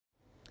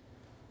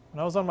when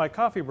I was on my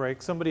coffee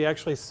break, somebody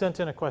actually sent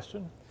in a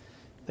question.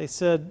 They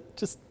said,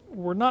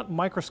 we're not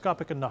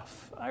microscopic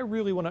enough. I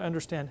really want to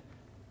understand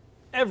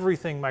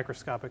everything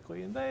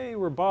microscopically. And they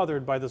were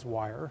bothered by this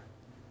wire.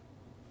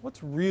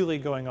 What's really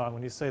going on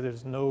when you say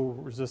there's no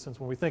resistance,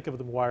 when we think of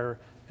the wire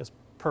as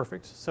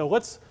perfect? So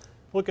let's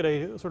look at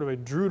a sort of a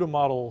Drude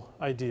model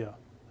idea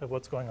of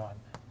what's going on.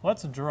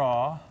 Let's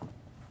draw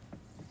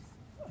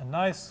a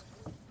nice,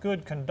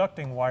 good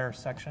conducting wire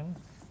section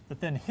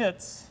that then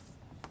hits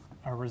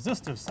a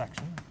resistive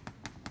section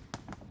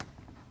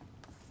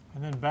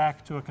and then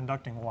back to a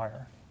conducting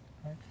wire.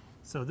 Right?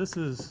 So this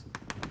is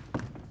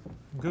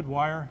good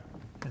wire,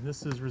 and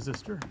this is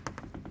resistor,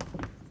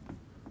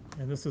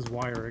 and this is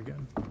wire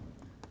again.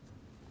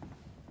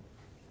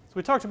 So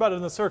we talked about it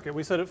in the circuit.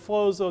 We said it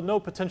flows no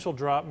potential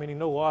drop, meaning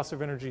no loss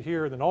of energy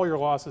here, then all your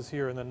losses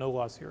here, and then no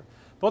loss here.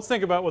 But let's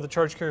think about what the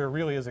charge carrier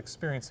really is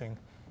experiencing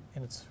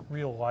in its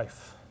real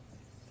life,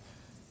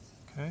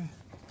 okay,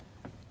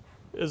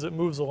 as it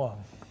moves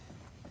along.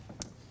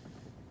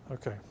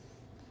 Okay.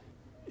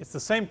 It's the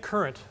same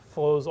current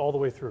flows all the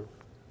way through,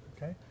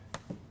 okay?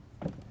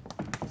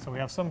 So we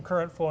have some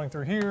current flowing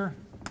through here,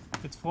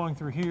 it's flowing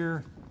through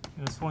here,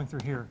 and it's flowing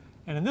through here.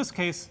 And in this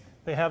case,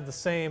 they have the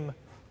same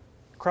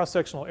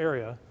cross-sectional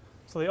area,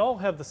 so they all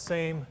have the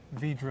same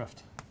V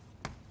drift.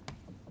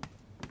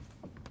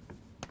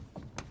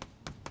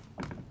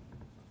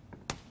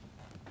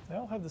 They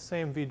all have the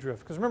same V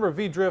drift. Because remember,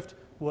 V drift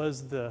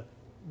was the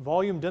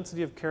volume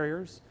density of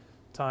carriers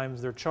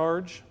times their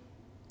charge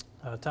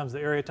times the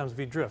area times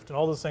V drift. And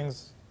all those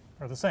things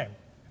are the same.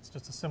 It's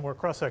just a similar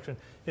cross-section.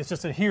 It's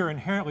just that here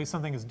inherently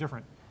something is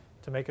different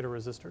to make it a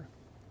resistor.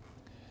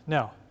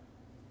 Now,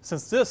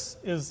 since this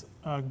is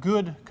a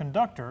good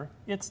conductor,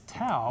 its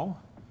tau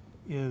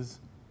is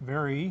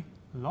very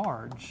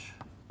large.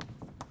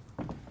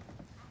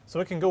 So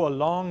it can go a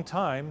long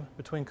time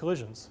between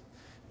collisions.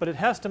 But it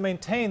has to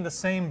maintain the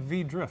same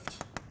V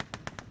drift,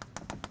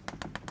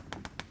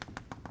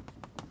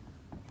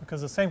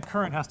 because the same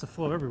current has to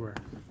flow everywhere.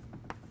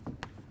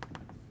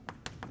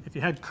 If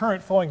you had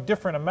current flowing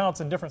different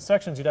amounts in different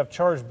sections, you'd have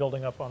charge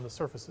building up on the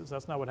surfaces.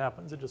 That's not what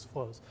happens. It just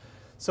flows.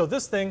 So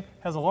this thing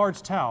has a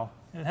large tau,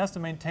 and it has to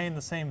maintain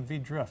the same V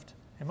drift.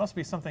 It must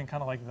be something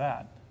kind of like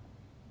that.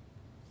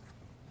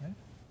 Okay.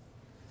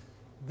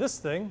 This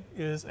thing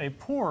is a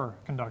poor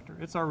conductor.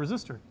 It's our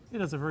resistor.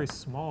 It has a very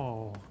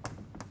small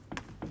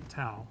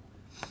tau.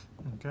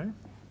 Okay.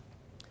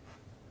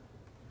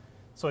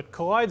 So it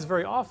collides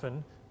very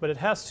often, but it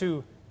has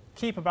to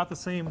keep about the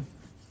same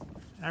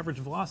average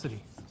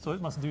velocity. So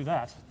it must do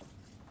that.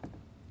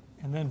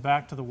 And then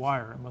back to the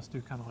wire, it must do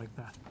kind of like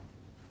that.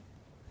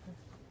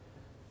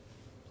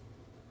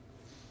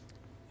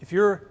 If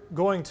you're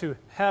going to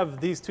have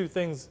these two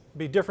things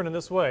be different in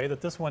this way, that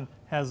this one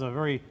has a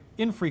very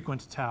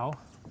infrequent tau,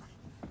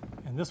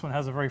 and this one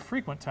has a very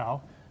frequent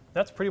tau,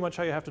 that's pretty much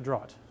how you have to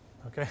draw it.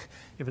 Okay?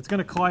 If it's going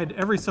to collide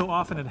every so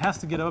often, it has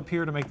to get up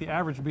here to make the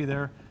average be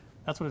there.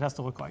 That's what it has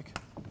to look like.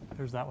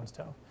 There's that one's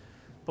tau.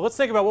 But let's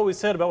think about what we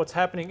said about what's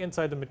happening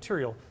inside the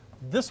material.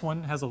 This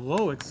one has a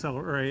low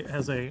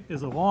acceleration,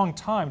 is a long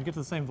time to get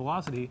to the same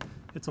velocity.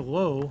 It's a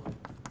low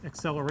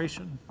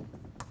acceleration.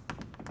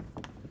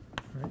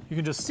 Right? You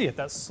can just see it.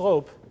 That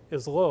slope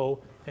is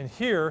low, and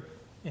here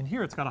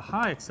it's got a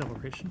high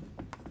acceleration.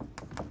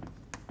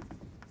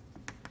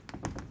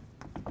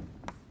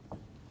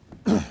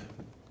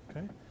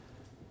 Okay.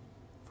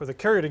 For the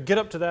carrier to get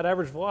up to that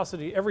average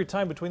velocity every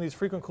time between these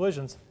frequent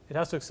collisions, it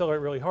has to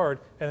accelerate really hard,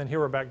 and then here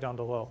we're back down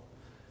to low.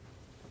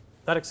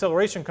 That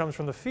acceleration comes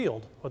from the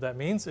field. What that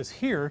means is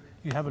here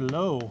you have a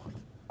low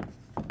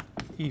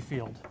E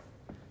field.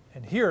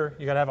 And here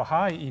you got to have a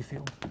high E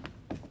field.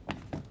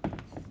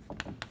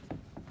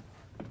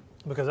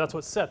 Because that's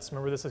what sets.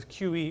 Remember, this is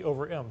QE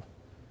over M.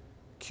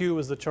 Q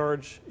is the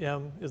charge,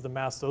 M is the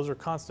mass. Those are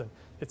constant.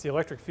 It's the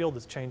electric field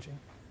that's changing.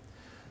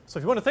 So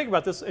if you want to think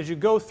about this, as you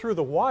go through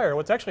the wire,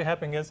 what's actually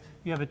happening is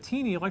you have a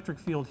teeny electric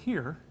field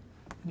here,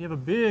 and you have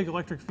a big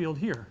electric field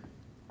here.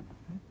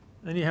 Okay?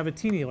 Then you have a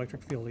teeny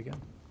electric field again.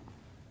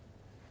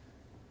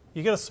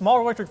 You get a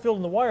smaller electric field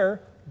in the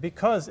wire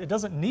because it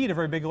doesn't need a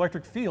very big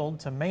electric field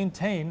to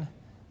maintain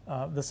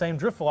the same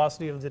drift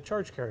velocity of the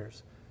charge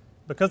carriers.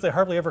 Because they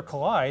hardly ever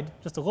collide,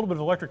 just a little bit of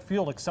electric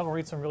field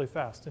accelerates them really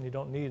fast, and you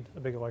don't need a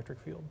big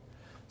electric field.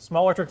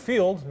 Small electric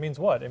field means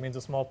what? It means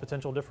a small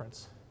potential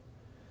difference.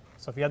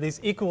 So if you have these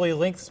equally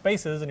linked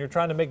spaces and you're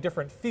trying to make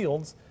different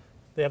fields,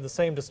 they have the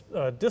same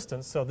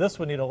distance, so this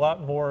would need a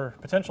lot more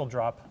potential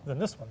drop than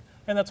this one.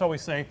 And that's why we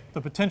say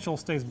the potential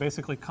stays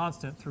basically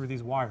constant through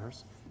these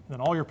wires. And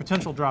then all your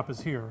potential drop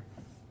is here,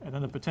 and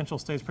then the potential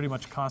stays pretty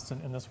much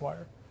constant in this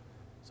wire.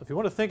 So if you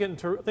want to think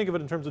of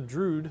it in terms of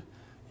Drude,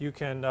 you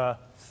can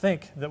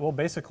think that, well,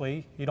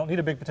 basically, you don't need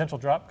a big potential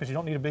drop because you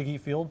don't need a big E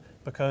field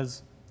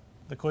because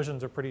the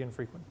collisions are pretty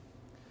infrequent.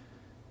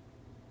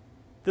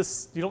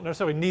 You don't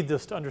necessarily need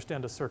this to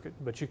understand a circuit,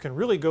 but you can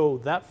really go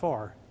that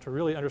far to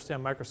really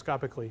understand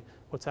microscopically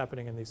what's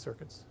happening in these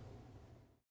circuits.